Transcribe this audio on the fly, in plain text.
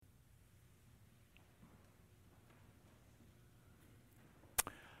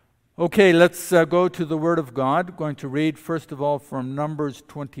Okay, let's go to the Word of God. I'm going to read first of all from Numbers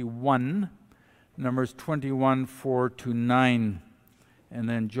 21, 4 to 9, and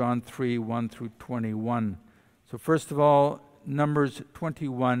then John 3, 1 through 21. So first of all, Numbers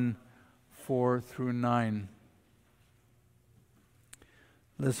 21, 4 through 9.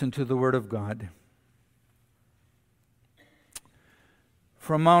 Listen to the Word of God.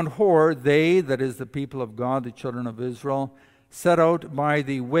 From Mount Hor, they, that is the people of God, the children of Israel, set out by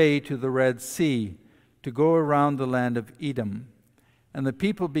the way to the Red Sea to go around the land of Edom. And the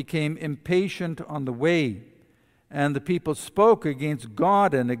people became impatient on the way. And the people spoke against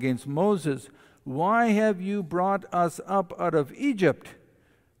God and against Moses. Why have you brought us up out of Egypt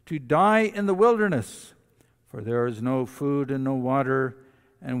to die in the wilderness? For there is no food and no water,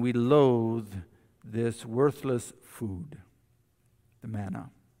 and we loathe this worthless food, the manna.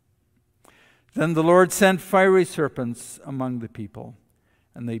 Then the Lord sent fiery serpents among the people,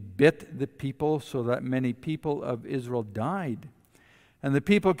 and they bit the people so that many people of Israel died. And the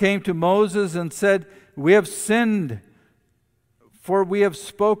people came to Moses and said, We have sinned, for we have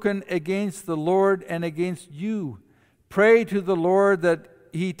spoken against the Lord and against you. Pray to the Lord that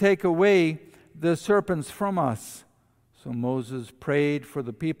he take away the serpents from us. So Moses prayed for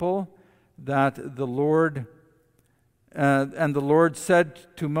the people that the Lord, and the Lord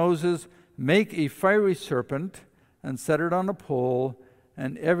said to Moses, Make a fiery serpent and set it on a pole,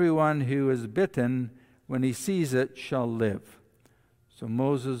 and everyone who is bitten, when he sees it, shall live. So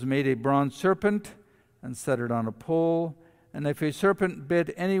Moses made a bronze serpent and set it on a pole, and if a serpent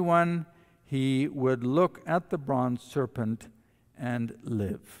bit anyone, he would look at the bronze serpent and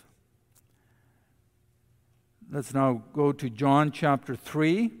live. Let's now go to John chapter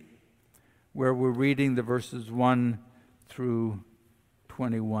 3, where we're reading the verses 1 through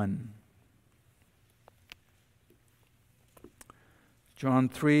 21. John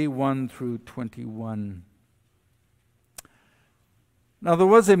 3, 1 through 21. Now there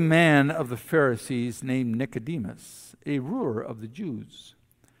was a man of the Pharisees named Nicodemus, a ruler of the Jews.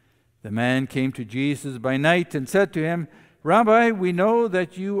 The man came to Jesus by night and said to him, Rabbi, we know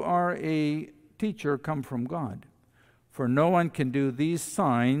that you are a teacher come from God, for no one can do these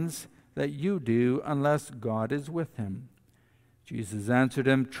signs that you do unless God is with him. Jesus answered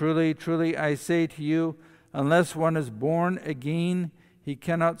him, Truly, truly, I say to you, unless one is born again, he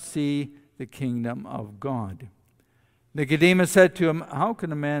cannot see the kingdom of God. Nicodemus said to him, How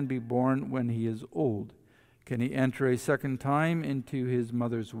can a man be born when he is old? Can he enter a second time into his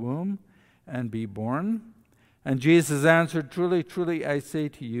mother's womb and be born? And Jesus answered, Truly, truly, I say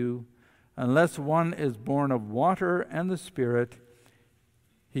to you, unless one is born of water and the Spirit,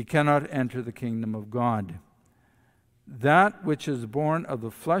 he cannot enter the kingdom of God. That which is born of the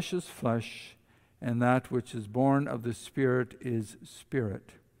flesh is flesh, and that which is born of the Spirit is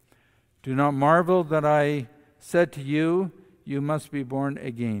spirit. Do not marvel that I said to you, You must be born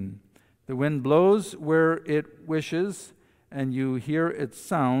again. The wind blows where it wishes, and you hear its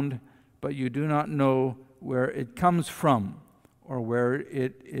sound, but you do not know where it comes from or where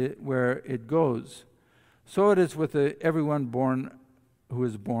it goes. So it is with everyone who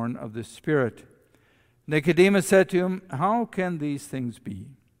is born of the Spirit. Nicodemus said to him, How can these things be?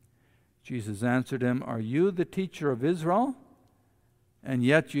 Jesus answered him, Are you the teacher of Israel, and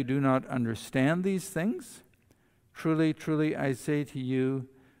yet you do not understand these things? Truly, truly, I say to you,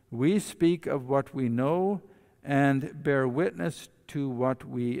 we speak of what we know and bear witness to what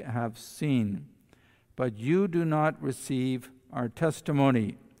we have seen, but you do not receive our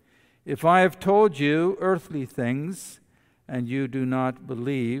testimony. If I have told you earthly things, and you do not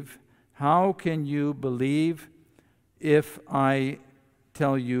believe, how can you believe if I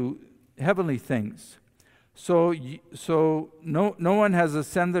tell you heavenly things? So no one has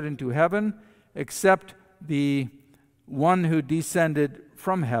ascended into heaven except the one who descended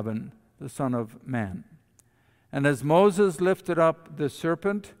from heaven, the Son of Man. And as Moses lifted up the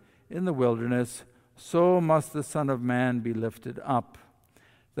serpent in the wilderness, so must the Son of Man be lifted up,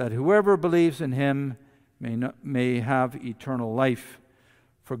 that whoever believes in him may have eternal life.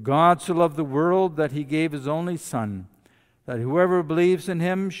 For God so loved the world that he gave his only Son, that whoever believes in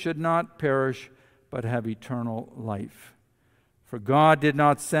him should not perish, but have eternal life. For God did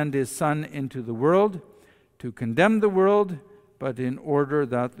not send his Son into the world to condemn the world, but in order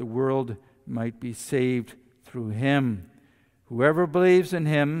that the world might be saved through him. Whoever believes in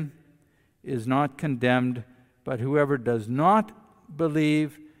him is not condemned, but whoever does not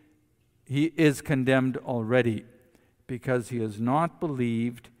believe, he is condemned already, because he has not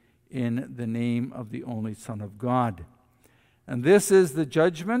believed in the name of the only Son of God. And this is the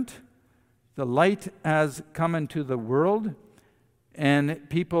judgment. The light has come into the world, And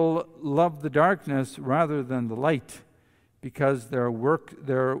people love the darkness rather than the light, because their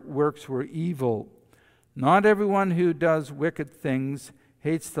works were evil. Not everyone who does wicked things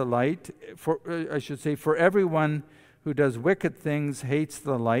hates the light. For everyone who does wicked things hates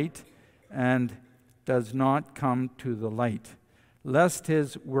the light and does not come to the light, lest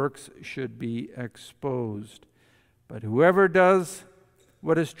his works should be exposed. But whoever does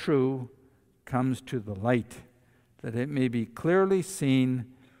what is true comes to the light, that it may be clearly seen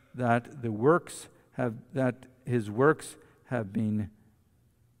that his works have been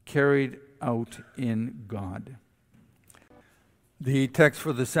carried out in God. The text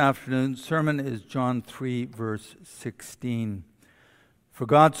for this afternoon's sermon is John 3, verse 16. For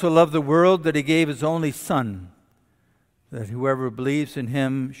God so loved the world that he gave his only Son, that whoever believes in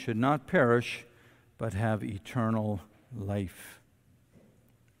him should not perish, but have eternal life.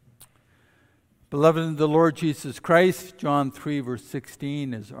 Beloved in the Lord Jesus Christ, John 3, verse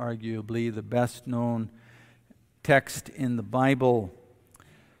 16 is arguably the best known text in the Bible.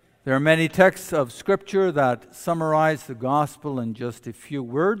 There are many texts of Scripture that summarize the gospel in just a few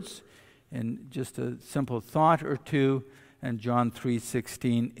words, in just a simple thought or two, and John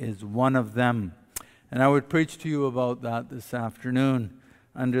 3:16 is one of them. And I would preach to you about that this afternoon.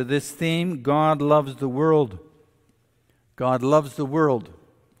 Under this theme, God loves the world. God loves the world.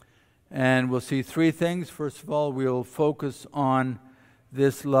 And we'll see three things. First of all, we'll focus on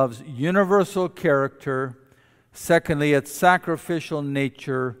this love's universal character. Secondly, its sacrificial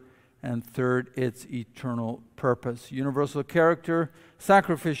nature. And third, its eternal purpose. Universal character,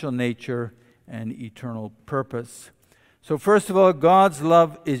 sacrificial nature, and eternal purpose. So first of all, God's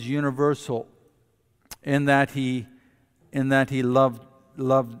love is universal in that he loved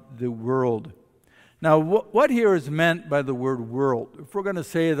the world. Now, what here is meant by the word world? If we're going to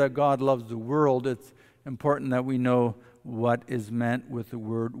say that God loves the world, it's important that we know what is meant with the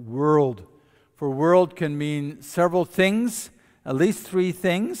word world. For world can mean several things, at least three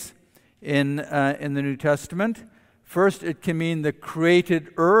things in the New Testament. First, it can mean the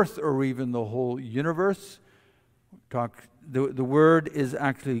created earth or even the whole universe. The word is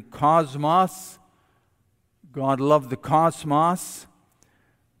actually cosmos. God loved the cosmos.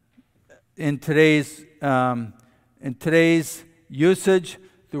 In today's usage,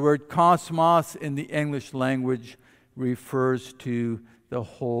 the word cosmos in the English language refers to the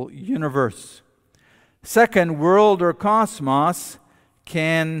whole universe. Second, world or cosmos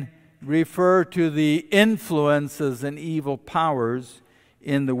can refer to the influences and evil powers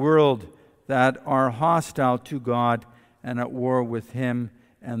in the world that are hostile to God and at war with Him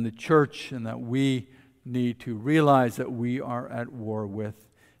and the church, and that we need to realize that we are at war with,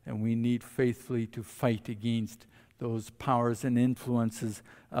 and we need faithfully to fight against those powers and influences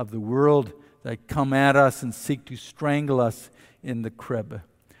of the world that come at us and seek to strangle us in the crib.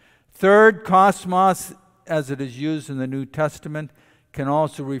 Third, cosmos, as it is used in the New Testament, can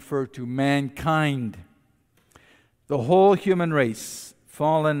also refer to mankind, the whole human race,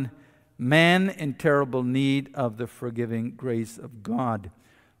 fallen man in terrible need of the forgiving grace of God.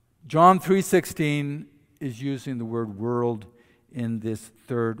 John 3:16 is using the word world in this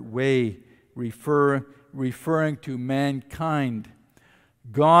third way, referring to mankind.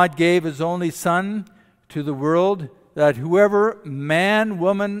 God gave His only Son to the world that whoever, man,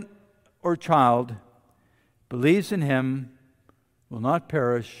 woman, or child, believes in Him will not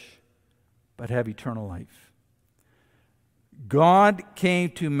perish, but have eternal life. God came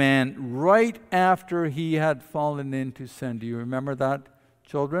to man right after he had fallen into sin. Do you remember that,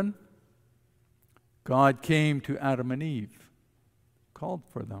 children? God came to Adam and Eve, called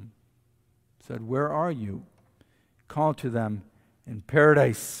for them, said, "Where are you?" Called to them in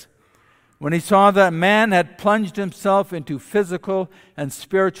paradise. When he saw that man had plunged himself into physical and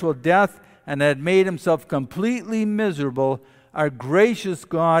spiritual death and had made himself completely miserable, our gracious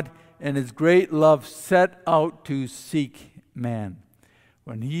God in His great love set out to seek man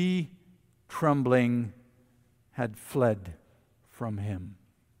when he, trembling, had fled from him.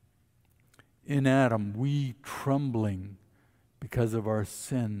 In Adam, we, trembling because of our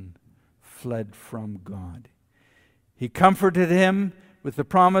sin, fled from God. He comforted him with the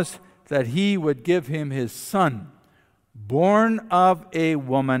promise that He would give him His Son, born of a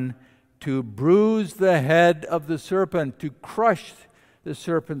woman, to bruise the head of the serpent, to crush the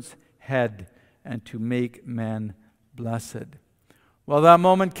serpent's head, and to make man blessed. Well, that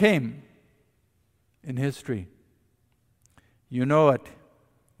moment came in history. You know it.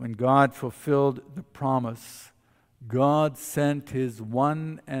 When God fulfilled the promise, God sent His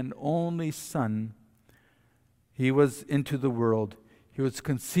one and only Son. He was into the world. He was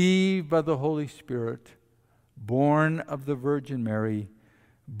conceived by the Holy Spirit, born of the Virgin Mary,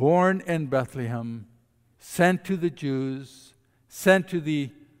 born in Bethlehem, sent to the Jews, sent to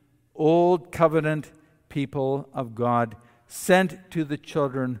the Old Covenant people of God, sent to the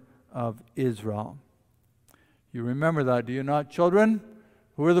children of Israel. You remember that, do you not, children?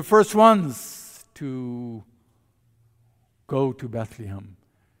 Who were the first ones to go to Bethlehem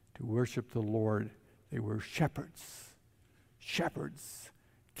to worship the Lord? They were shepherds,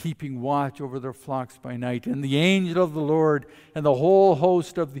 keeping watch over their flocks by night. And the angel of the Lord and the whole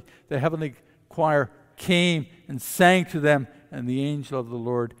host of the heavenly choir came and sang to them, and the angel of the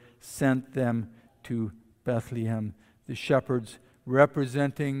Lord sent them to Bethlehem. The shepherds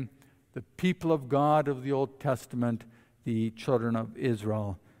representing the people of God of the Old Testament, the children of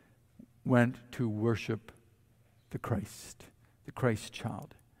Israel, went to worship the Christ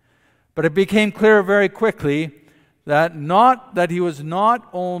child. But it became clear very quickly that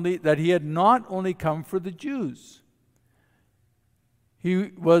he had not only come for the Jews.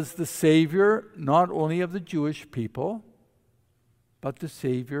 He was the Savior not only of the Jewish people, but the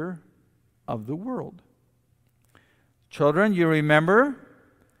Savior of the world. Children, you remember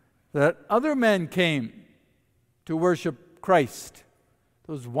that other men came to worship Christ.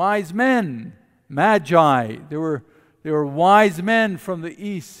 Those wise men, magi, they were wise men from the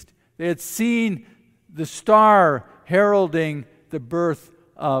east. They had seen the star heralding the birth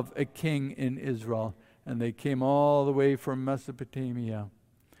of a king in Israel. And they came all the way from Mesopotamia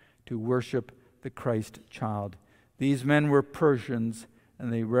to worship the Christ child. These men were Persians,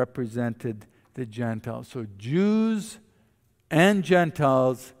 and they represented the Gentiles. So Jews and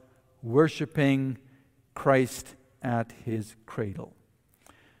Gentiles worshiping Christ at his cradle.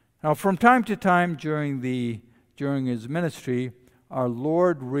 Now, from time to time during his ministry, our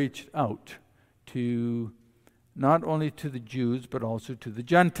Lord reached out to not only to the Jews, but also to the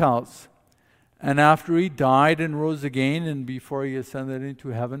Gentiles. And after he died and rose again, and before he ascended into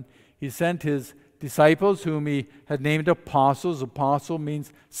heaven, he sent his disciples, whom he had named apostles. Apostle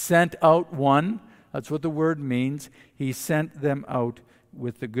means sent out one. That's what the word means. He sent them out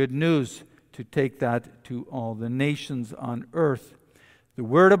with the good news to take that to all the nations on earth. The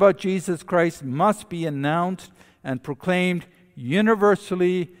word about Jesus Christ must be announced and proclaimed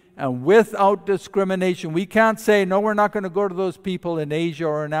universally and without discrimination. We can't say, no, we're not going to go to those people in Asia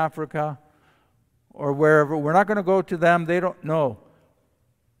or in Africa or wherever. We're not going to go to them. They don't know.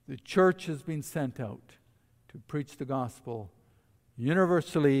 The church has been sent out to preach the gospel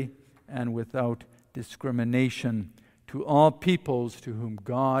universally and without discrimination to all peoples to whom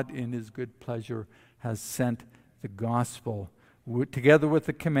God in his good pleasure has sent the gospel, together with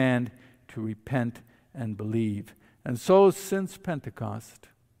the command to repent and believe. And so since Pentecost,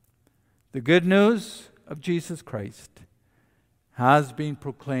 the good news of Jesus Christ has been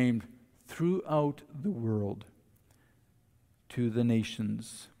proclaimed throughout the world to the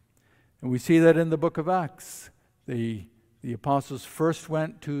nations. And we see that in the book of Acts. The apostles first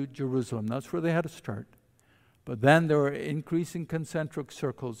went to Jerusalem. That's where they had to start. But then there were increasing concentric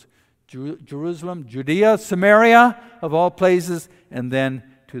circles. Jerusalem, Judea, Samaria, of all places, and then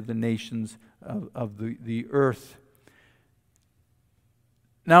to the nations of the earth.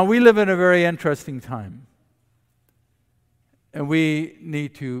 Now, we live in a very interesting time. And we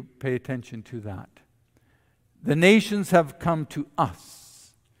need to pay attention to that. The nations have come to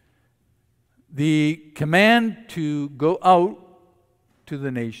us. The command to go out to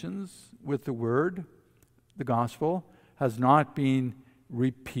the nations with the word, the gospel, has not been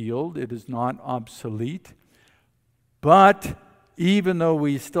repealed. It is not obsolete. But even though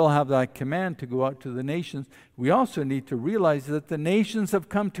we still have that command to go out to the nations, we also need to realize that the nations have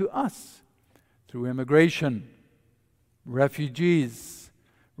come to us through immigration. Refugees,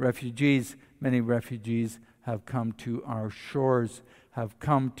 many refugees have come to our shores, have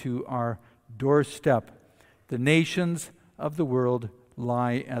come to our doorstep. The nations of the world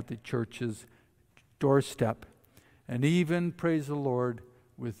lie at the church's doorstep. And even, praise the Lord,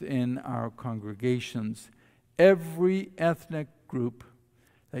 within our congregations, every ethnic group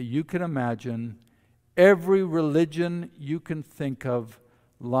that you can imagine, every religion you can think of,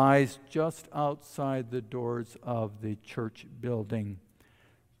 lies just outside the doors of the church building.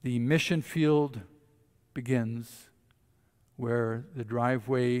 The mission field begins where the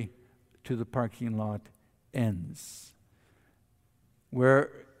driveway to the parking lot ends. Where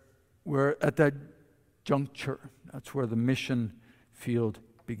at that juncture, that's where the mission field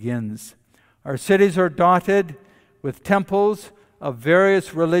begins. Our cities are dotted with temples of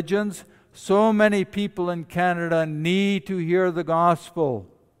various religions. So many people in Canada need to hear the gospel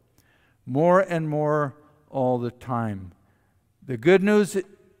more and more all the time. The good news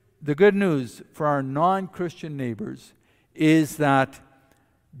the good news for our non-Christian neighbors is that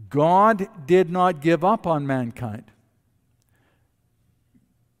God did not give up on mankind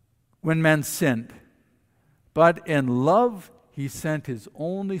when men sinned, but in love he sent his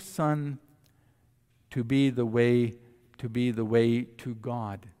only Son to be the way to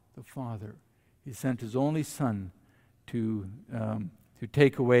God the Father. He sent his only Son to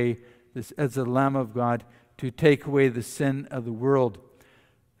take away this, as the Lamb of God, to take away the sin of the world.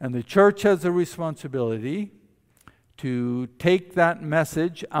 And the church has a responsibility to take that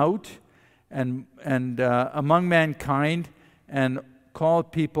message out and among mankind and call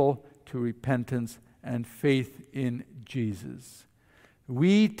people to repentance and faith in Jesus.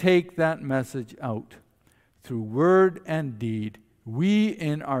 We take that message out through word and deed. We,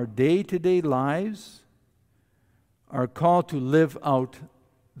 in our day-to-day lives, are called to live out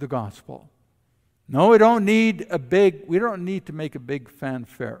the gospel. No, we don't need to make a big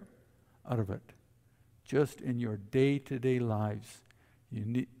fanfare out of it. Just in your day-to-day lives,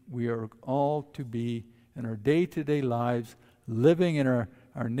 we are all to be in our day-to-day lives, living in our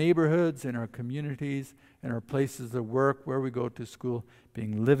neighborhoods, in our communities, in our places of work, where we go to school,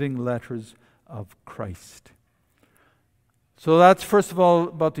 being living letters of Christ. So that's first of all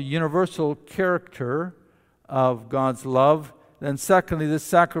about the universal character of God's love. Then secondly, the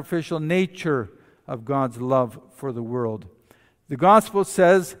sacrificial nature of God's love for the world. The gospel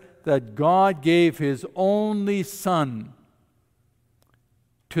says that God gave his only Son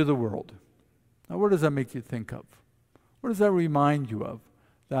to the world. Now, what does that make you think of? What does that remind you of?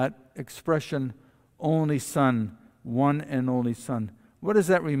 That expression, only Son, one and only Son. What does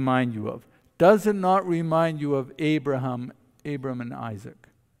that remind you of? Does it not remind you of Abraham and Isaac?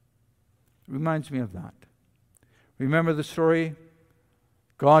 It reminds me of that. Remember the story?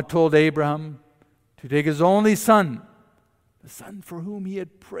 God told Abraham to take his only son, the son for whom he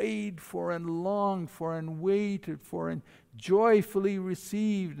had prayed for and longed for and waited for and joyfully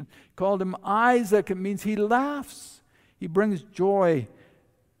received, and called him Isaac. It means he laughs. He brings joy.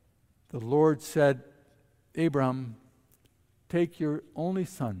 The Lord said, Abraham, take your only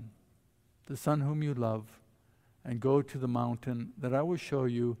son, the son whom you love, and go to the mountain that I will show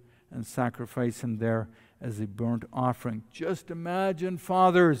you and sacrifice him there as a burnt offering. Just imagine,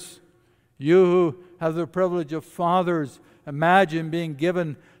 fathers, you who have the privilege of fathers, imagine being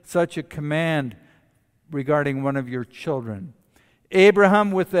given such a command regarding one of your children.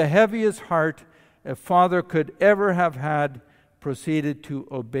 Abraham, with the heaviest heart a father could ever have had, proceeded to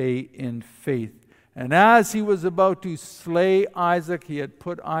obey in faith. And as he was about to slay Isaac, he had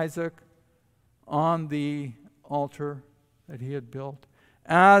put Isaac on the altar that he had built.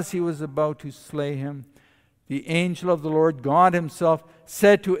 As he was about to slay him, the angel of the Lord, God himself,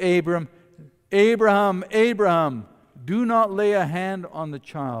 said to Abram, Abraham, Abraham, do not lay a hand on the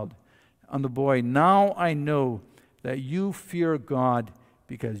child, on the boy. Now I know that you fear God,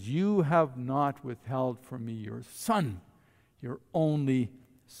 because you have not withheld from me your son, your only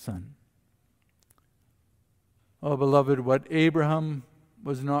son. Oh, beloved, what Abraham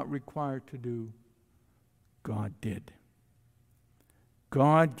was not required to do, God did.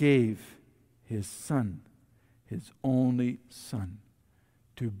 God gave his son, his only son,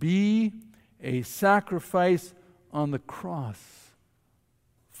 to be a sacrifice on the cross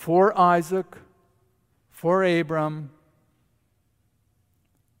for Isaac, for Abram,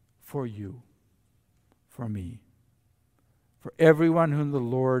 for you, for me, for everyone whom the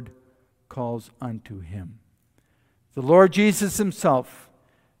Lord calls unto him. The Lord Jesus himself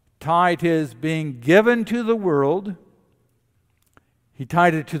tied his being given to the world, he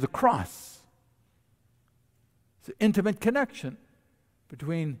tied it to the cross. It's an intimate connection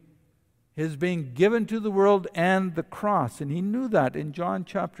between his being given to the world and the cross. And he knew that in John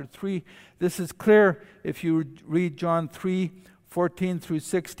chapter 3. This is clear if you read John 3:14 through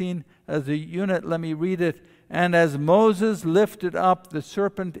 16. As a unit, let me read it. And as Moses lifted up the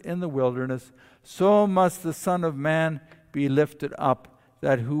serpent in the wilderness, so must the Son of Man be lifted up,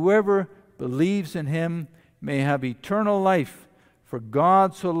 that whoever believes in him may have eternal life. For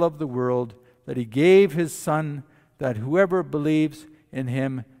God so loved the world that he gave his Son, that whoever believes in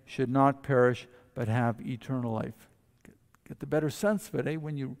him should not perish but have eternal life. Get the better sense of it,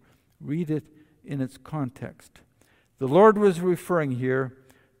 when you read it in its context. The Lord was referring here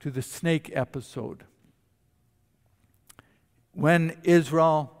to the snake episode. When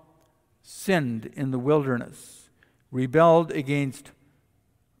Israel sinned in the wilderness, rebelled against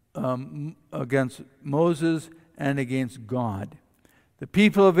Moses and against God. The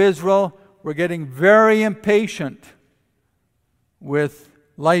people of Israel were getting very impatient with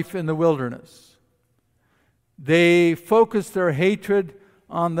life in the wilderness. They focused their hatred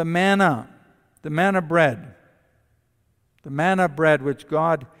on the manna bread. The manna bread which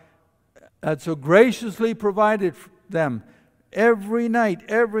God had so graciously provided them. Every night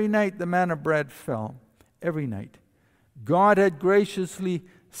the manna bread fell. Every night. God had graciously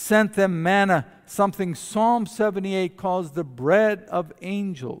sent them manna, something Psalm 78 calls the bread of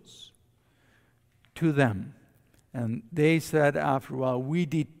angels, to them. And they said after a while, we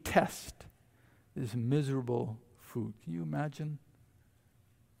detest this miserable food. Can you imagine?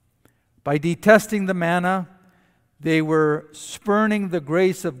 By detesting the manna, they were spurning the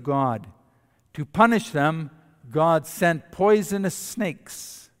grace of God. To punish them, God sent poisonous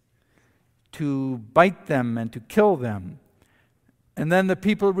snakes to bite them and to kill them. And then the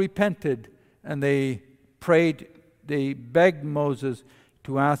people repented and they prayed, they begged Moses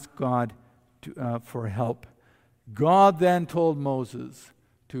to ask God for help. God then told Moses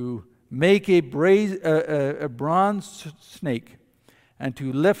to make a bronze snake and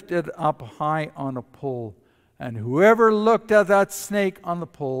to lift it up high on a pole. And whoever looked at that snake on the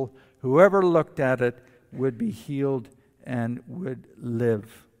pole, whoever looked at it would be healed and would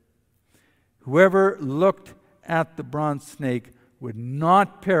live. Whoever looked at the bronze snake would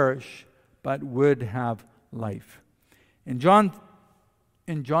not perish, but would have life. In John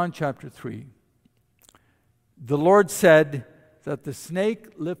chapter 3, the Lord said that the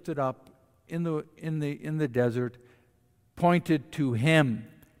snake lifted up in the desert pointed to him,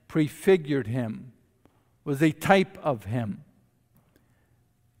 prefigured him, was a type of him.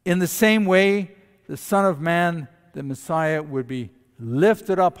 In the same way, the Son of Man, the Messiah, would be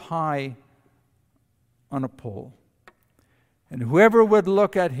lifted up high on a pole. And whoever would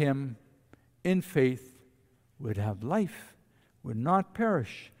look at him in faith would have life, would not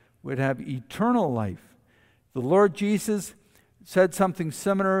perish, would have eternal life. The Lord Jesus said something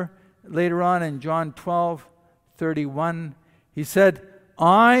similar later on in John 12:31. He said,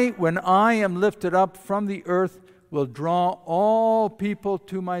 when I am lifted up from the earth, will draw all people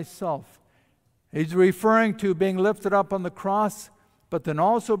to myself. He's referring to being lifted up on the cross, but then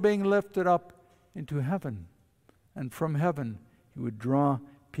also being lifted up into heaven. And from heaven, he would draw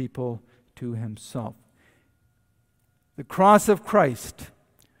people to himself. The cross of Christ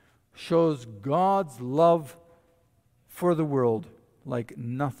shows God's love for the world like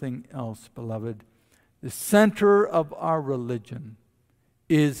nothing else, beloved. The center of our religion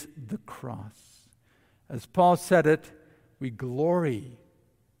is the cross. As Paul said it, we glory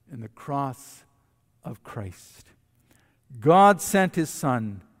in the cross of Christ. God sent his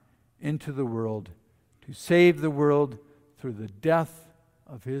Son into the world to save the world through the death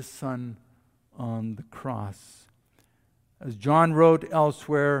of his Son on the cross. As John wrote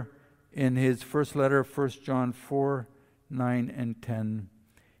elsewhere in his first letter, 1 John 4:9 and 10,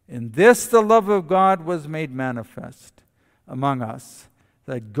 in this the love of God was made manifest among us,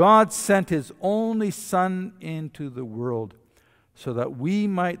 that God sent his only Son into the world so that we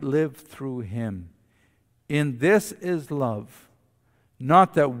might live through him. In this is love,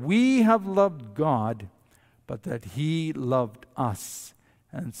 not that we have loved God, but that he loved us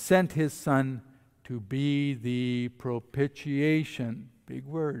and sent his Son to be the propitiation. Big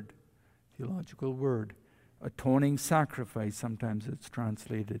word, theological word. Atoning sacrifice, sometimes it's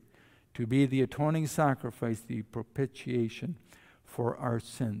translated. To be the atoning sacrifice, the propitiation for our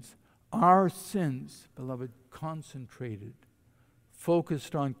sins. Our sins, beloved, concentrated,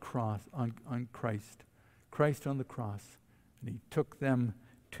 focused on Christ. Christ on the cross. And he took them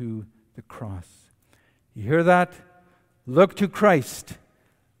to the cross. You hear that? Look to Christ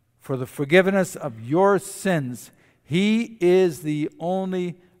for the forgiveness of your sins. He is the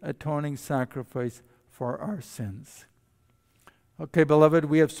only atoning sacrifice for our sins. Okay, beloved,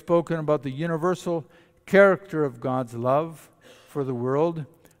 we have spoken about the universal character of God's love for the world,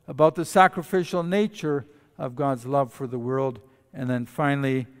 about the sacrificial nature of God's love for the world, and then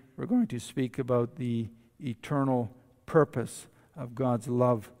finally, we're going to speak about the eternal purpose of God's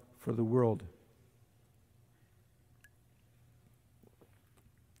love for the world.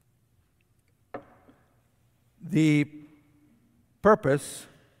 The purpose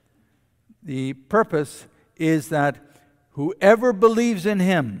is that whoever believes in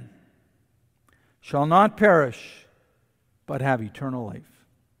him shall not perish, but have eternal life.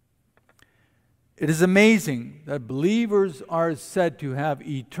 It is amazing that believers are said to have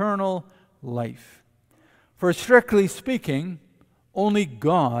eternal life. For strictly speaking, only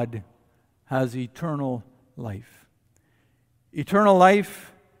God has eternal life. Eternal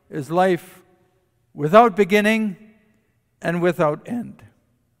life is life without beginning and without end.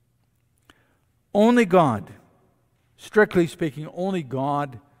 Only God, strictly speaking, only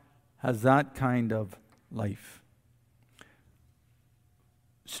God has that kind of life.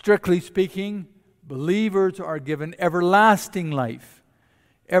 strictly speaking, believers are given everlasting life.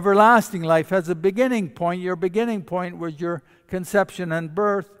 Everlasting life has a beginning point. Your beginning point was your conception and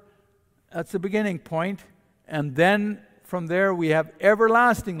birth. That's the beginning point. And then from there we have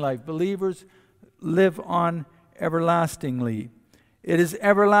everlasting life. Believers live on everlastingly. It is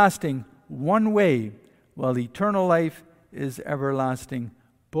everlasting one way, while eternal life is everlasting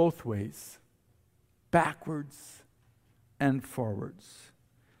both ways, backwards and forwards.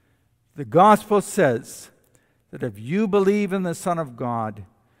 The gospel says that if you believe in the Son of God,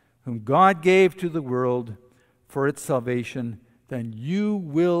 whom God gave to the world for its salvation, then you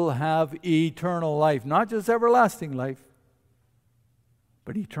will have eternal life. Not just everlasting life,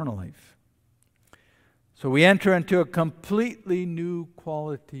 but eternal life. So we enter into a completely new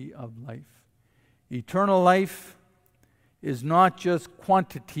quality of life. Eternal life is not just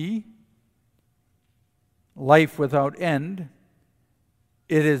quantity, life without end.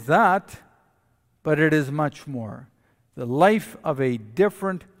 It is that, but it is much more. The life of a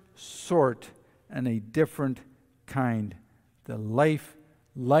different sort and a different kind. The life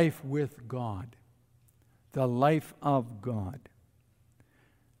with God. The life of God.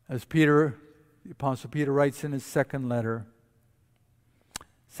 As the Apostle Peter writes in his second letter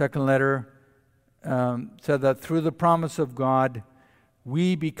said that through the promise of God,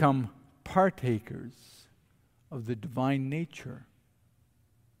 we become partakers of the divine nature.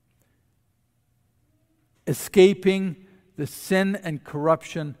 Escaping the sin and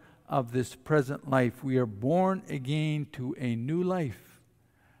corruption of this present life, we are born again to a new life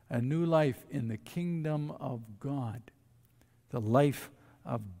in the kingdom of God, the life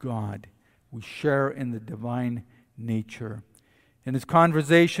of God. We share in the divine nature. In his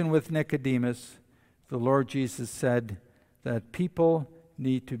conversation with Nicodemus, the Lord Jesus said that people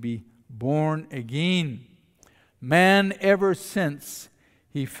need to be born again. Man, ever since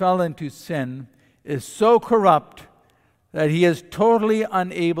he fell into sin, is so corrupt that he is totally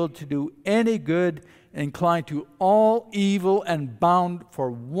unable to do any good, inclined to all evil, and bound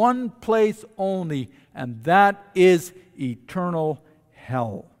for one place only, and that is eternal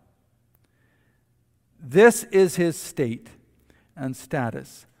hell. This is his state and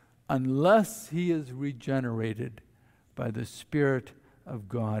status unless he is regenerated by the Spirit of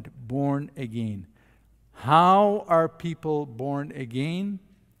God, born again. How are people born again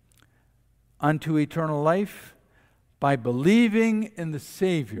unto eternal life? By believing in the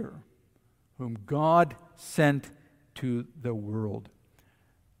Savior whom God sent to the world.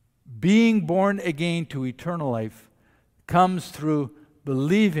 Being born again to eternal life comes through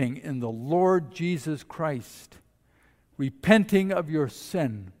believing in the Lord Jesus Christ, repenting of your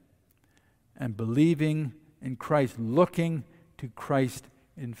sin, and believing in Christ, looking to Christ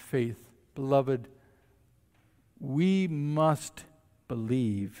in faith. Beloved, we must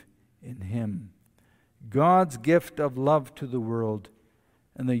believe in Him. God's gift of love to the world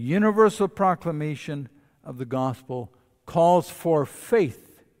and the universal proclamation of the gospel calls for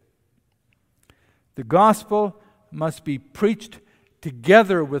faith. The gospel must be preached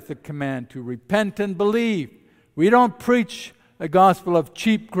together with the command to repent and believe. We don't preach a gospel of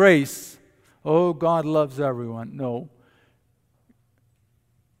cheap grace. Oh, God loves everyone. No.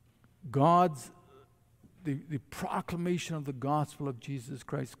 The proclamation of the gospel of Jesus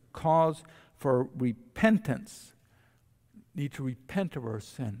Christ calls for repentance. We need to repent of our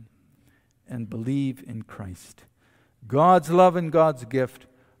sin and believe in Christ. God's love and God's gift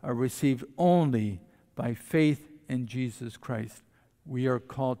are received only by faith in Jesus Christ. We are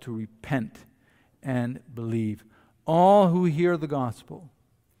called to repent and believe. All who hear the gospel,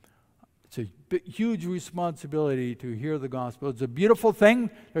 it's a huge responsibility to hear the gospel. It's a beautiful thing.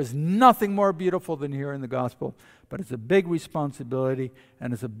 There's nothing more beautiful than hearing the gospel, but it's a big responsibility,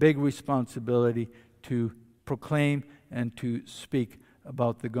 and it's a big responsibility to proclaim and to speak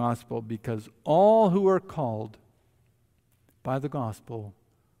about the gospel, because all who are called by the gospel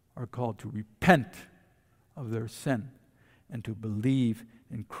are called to repent of their sin and to believe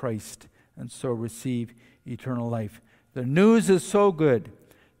in Christ and so receive eternal life. The news is so good.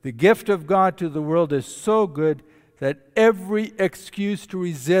 The gift of God to the world is so good that every excuse to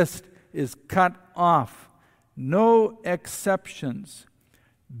resist is cut off. No exceptions.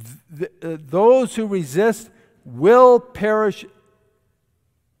 Those who resist will perish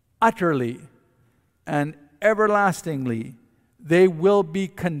utterly and everlastingly. They will be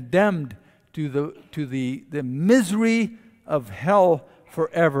condemned to the misery of hell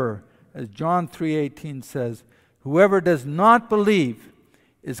forever. As John 3:18 says, whoever does not believe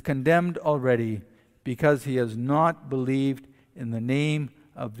is condemned already, because he has not believed in the name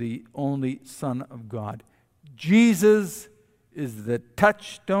of the only Son of God. Jesus is the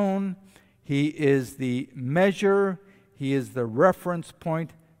touchstone. He is the measure. He is the reference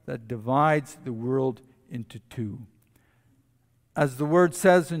point that divides the world into two. As the word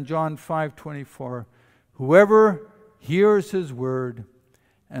says in John 5:24, whoever hears his word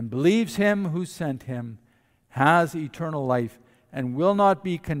and believes him who sent him has eternal life and will not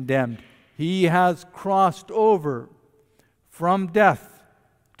be condemned. He has crossed over from death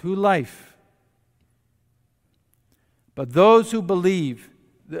to life. But those who believe,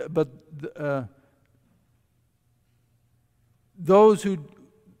 the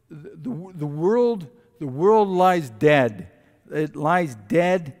world lies dead. It lies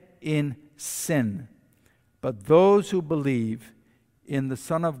dead in sin. But those who believe in the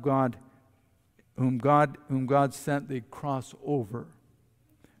Son of God, whom God sent, they cross over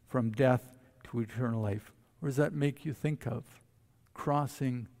from death to eternal life. What does that make you think of?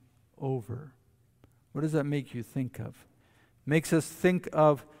 Crossing over. What does that make you think of? It makes us think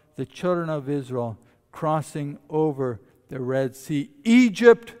of the children of Israel crossing over the Red Sea.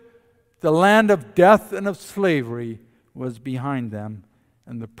 Egypt, the land of death and of slavery, was behind them,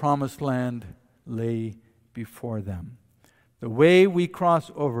 and the promised land lay before them. The way we cross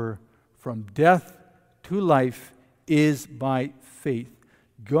over from death to life is by faith.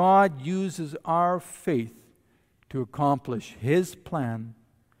 God uses our faith to accomplish His plan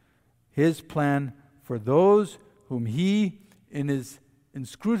for those whom He, in His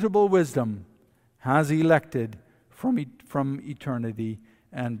inscrutable wisdom, has elected from eternity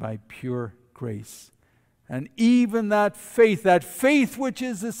and by pure grace. And even that faith which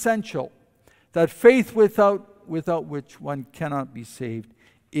is essential, that faith without which one cannot be saved,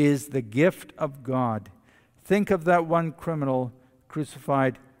 is the gift of God. Think of that one criminal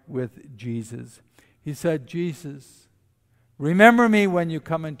crucified with Jesus. He said, Jesus, remember me when you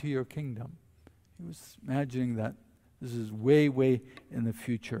come into your kingdom. He was imagining that this is way, way in the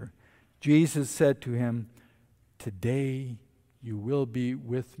future. Jesus said to him, today you will be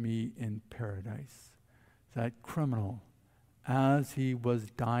with me in paradise. That criminal, as he was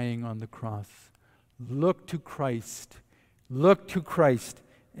dying on the cross, looked to Christ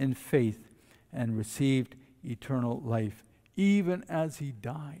in faith and received eternal life. Even as he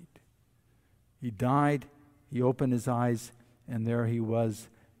died, he opened his eyes, and there he was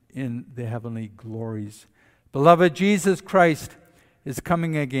in the heavenly glories. Beloved, Jesus Christ is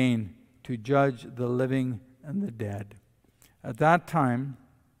coming again to judge the living and the dead. At that time,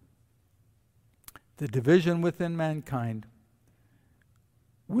 the division within mankind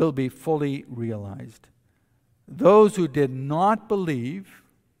will be fully realized. Those who did not believe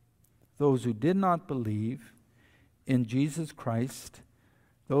in Jesus Christ,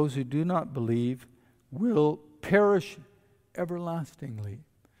 those who do not believe, will perish everlastingly.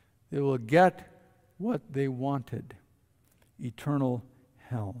 They will get what they wanted, eternal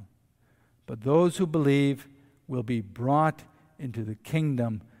hell. But those who believe will be brought into the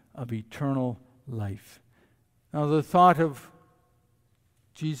kingdom of eternal life. Now, the thought of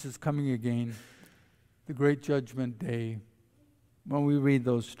Jesus coming again, the great judgment day, when we read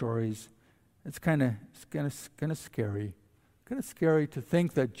those stories, it's kind of scary. Kind of scary to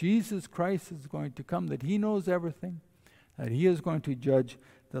think that Jesus Christ is going to come, that He knows everything, that He is going to judge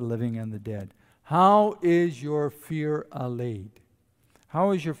the living and the dead. How is your fear allayed?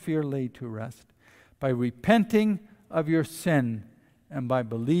 How is your fear laid to rest? By repenting of your sin and by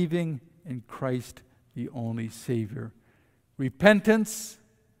believing in Christ, the only Savior. Repentance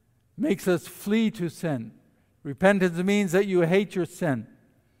makes us flee to sin. Repentance means that you hate your sin.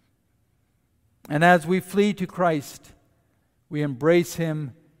 And as we flee to Christ, we embrace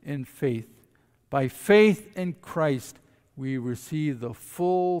Him in faith. By faith in Christ, we receive the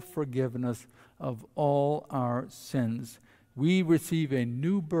full forgiveness of all our sins. We receive a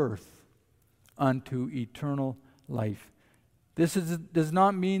new birth unto eternal life. This does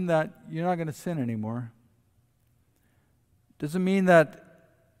not mean that you're not going to sin anymore. Doesn't mean that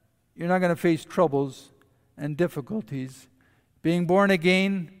you're not going to face troubles and difficulties. Being born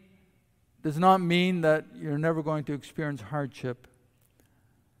again does not mean that you're never going to experience hardship.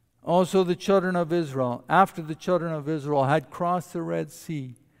 Also, the children of Israel, after the children of Israel had crossed the Red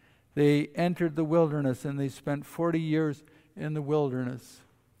Sea, they entered the wilderness and they spent 40 years in the wilderness.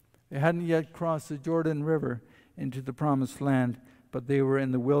 They hadn't yet crossed the Jordan River into the promised land, but they were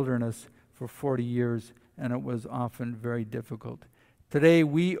in the wilderness for 40 years, and it was often very difficult. Today,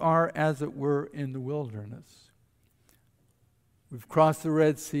 we are, as it were, in the wilderness. We've crossed the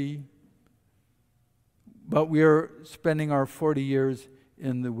Red Sea, but we are spending our 40 years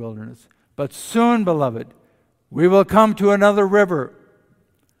in the wilderness. But soon, beloved, we will come to another river,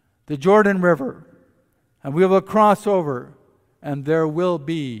 the Jordan River, and we will cross over and there will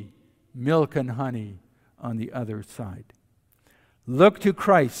be milk and honey on the other side. Look to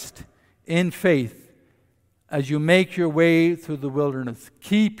Christ in faith as you make your way through the wilderness.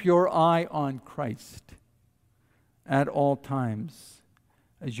 Keep your eye on Christ at all times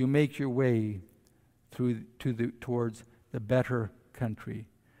as you make your way towards the better country.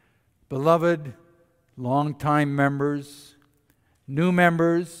 Beloved, long-time members, new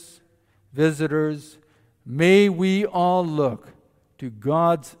members, visitors, may we all look to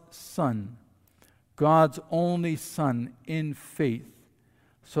God's Son, God's only Son, in faith,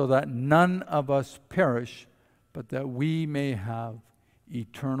 so that none of us perish, but that we may have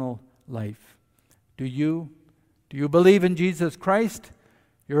eternal life. Do you? Do you believe in Jesus Christ?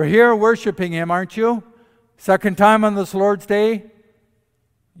 You're here worshiping Him, aren't you? Second time on this Lord's Day?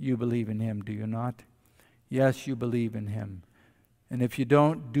 You believe in Him, do you not? Yes, you believe in Him. And if you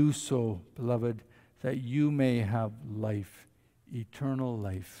don't, do so, beloved, that you may have life, eternal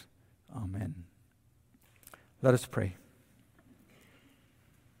life. Amen. Let us pray.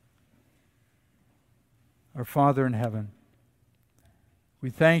 Our Father in heaven, we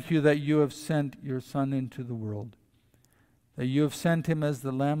thank you that you have sent your Son into the world, that you have sent him as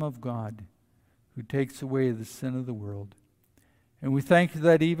the Lamb of God who takes away the sin of the world. And we thank you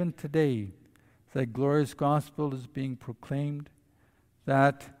that even today, that glorious gospel is being proclaimed,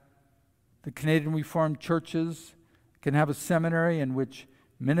 that the Canadian Reformed churches can have a seminary in which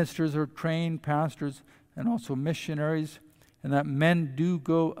ministers are trained, pastors, and also missionaries, and that men do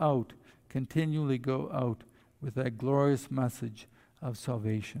go out, continually go out with that glorious message of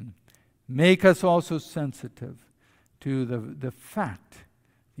salvation. Make us also sensitive to the fact,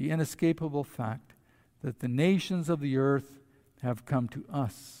 the inescapable fact, that the nations of the earth have come to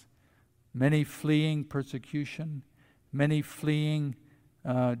us, many fleeing persecution, many fleeing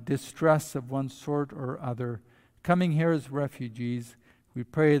distress of one sort or other, coming here as refugees. We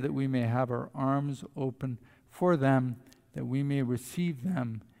pray that we may have our arms open for them, that we may receive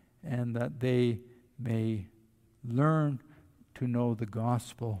them, and that they may learn to know the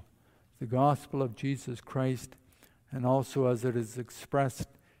gospel of Jesus Christ, and also as it is expressed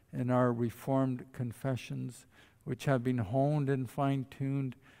in our Reformed confessions, which have been honed and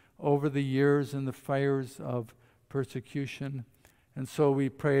fine-tuned over the years in the fires of persecution. And so we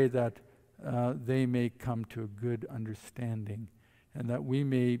pray that they may come to a good understanding, and that we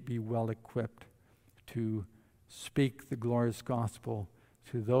may be well equipped to speak the glorious gospel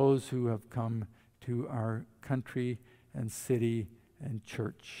to those who have come to our country and city and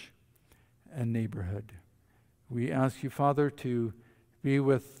church and neighborhood. We ask you, Father, to be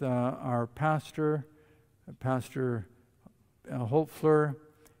with our pastor, Pastor Holtfler,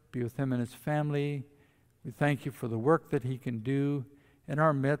 be with him and his family. We thank you for the work that he can do in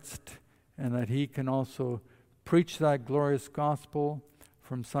our midst, and that he can also preach that glorious gospel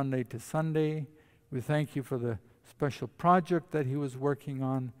from Sunday to Sunday. We thank you for the special project that he was working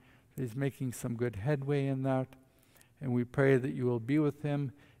on. He's making some good headway in that. And we pray that you will be with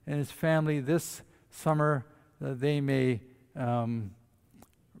him and his family this summer, that they may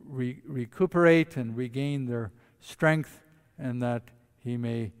recuperate and regain their strength, and that he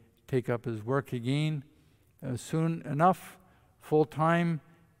may take up his work again soon enough, full-time,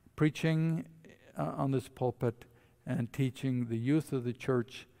 preaching on this pulpit and teaching the youth of the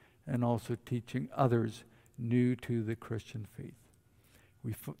church, and also teaching others new to the Christian faith.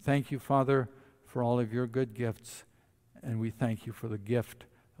 We thank you, Father, for all of your good gifts, and we thank you for the gift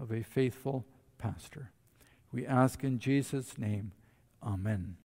of a faithful pastor. We ask in Jesus' name, amen.